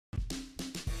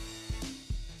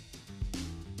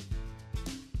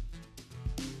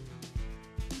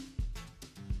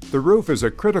The roof is a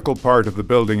critical part of the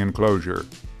building enclosure.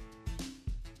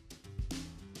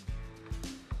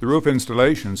 The roof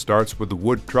installation starts with the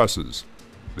wood trusses.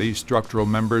 These structural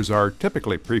members are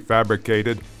typically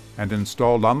prefabricated and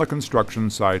installed on the construction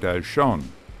site as shown.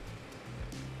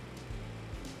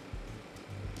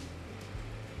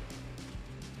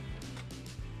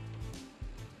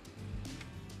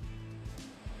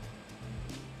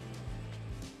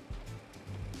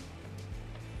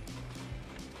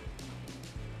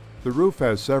 The roof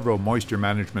has several moisture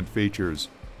management features.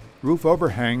 Roof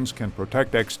overhangs can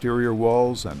protect exterior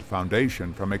walls and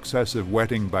foundation from excessive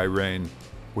wetting by rain,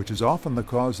 which is often the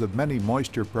cause of many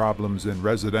moisture problems in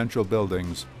residential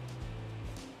buildings.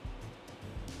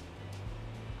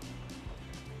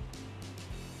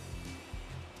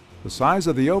 The size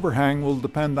of the overhang will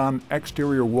depend on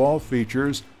exterior wall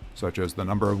features such as the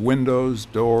number of windows,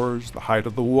 doors, the height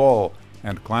of the wall,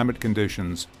 and climate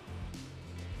conditions.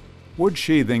 Wood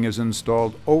sheathing is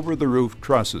installed over the roof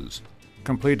trusses,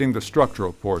 completing the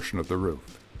structural portion of the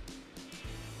roof.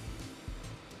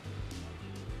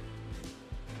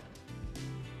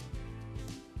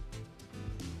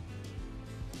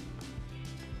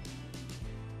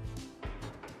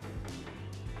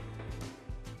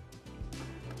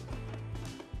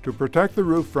 To protect the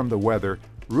roof from the weather,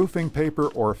 roofing paper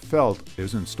or felt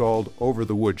is installed over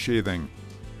the wood sheathing.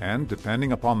 And,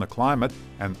 depending upon the climate,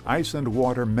 an ice and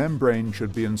water membrane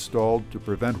should be installed to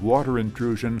prevent water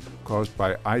intrusion caused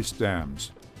by ice dams.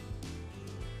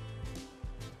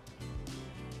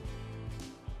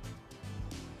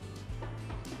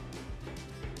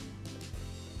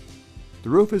 The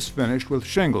roof is finished with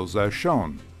shingles as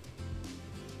shown.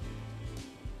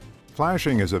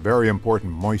 Flashing is a very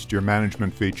important moisture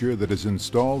management feature that is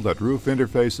installed at roof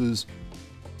interfaces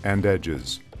and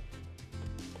edges.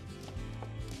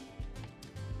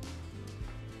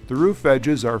 The roof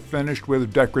edges are finished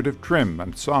with decorative trim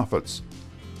and soffits.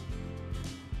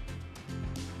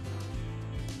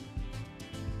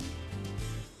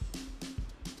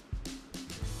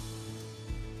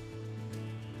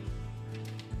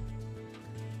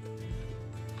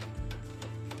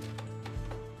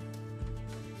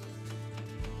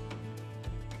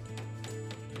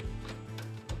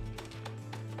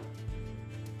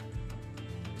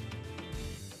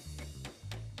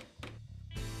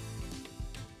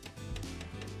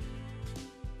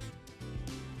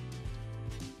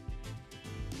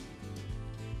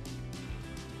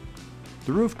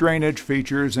 The roof drainage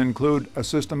features include a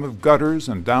system of gutters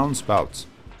and downspouts.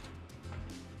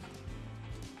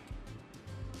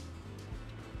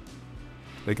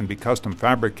 They can be custom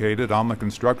fabricated on the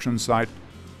construction site.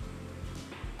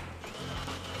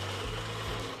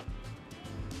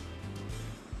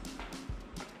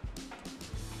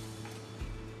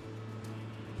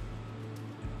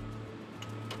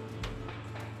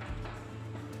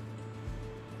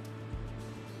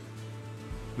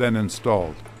 Then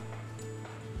installed.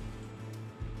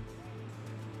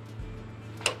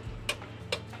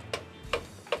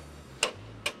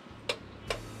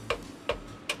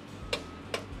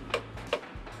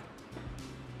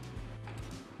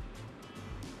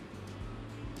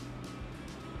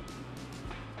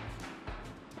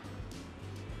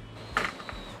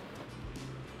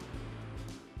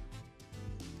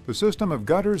 The system of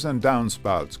gutters and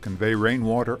downspouts convey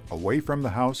rainwater away from the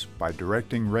house by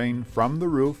directing rain from the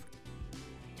roof,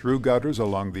 through gutters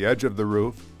along the edge of the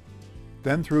roof,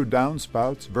 then through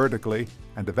downspouts vertically,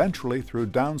 and eventually through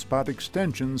downspout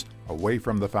extensions away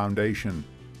from the foundation.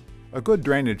 A good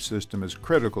drainage system is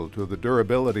critical to the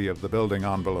durability of the building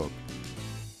envelope.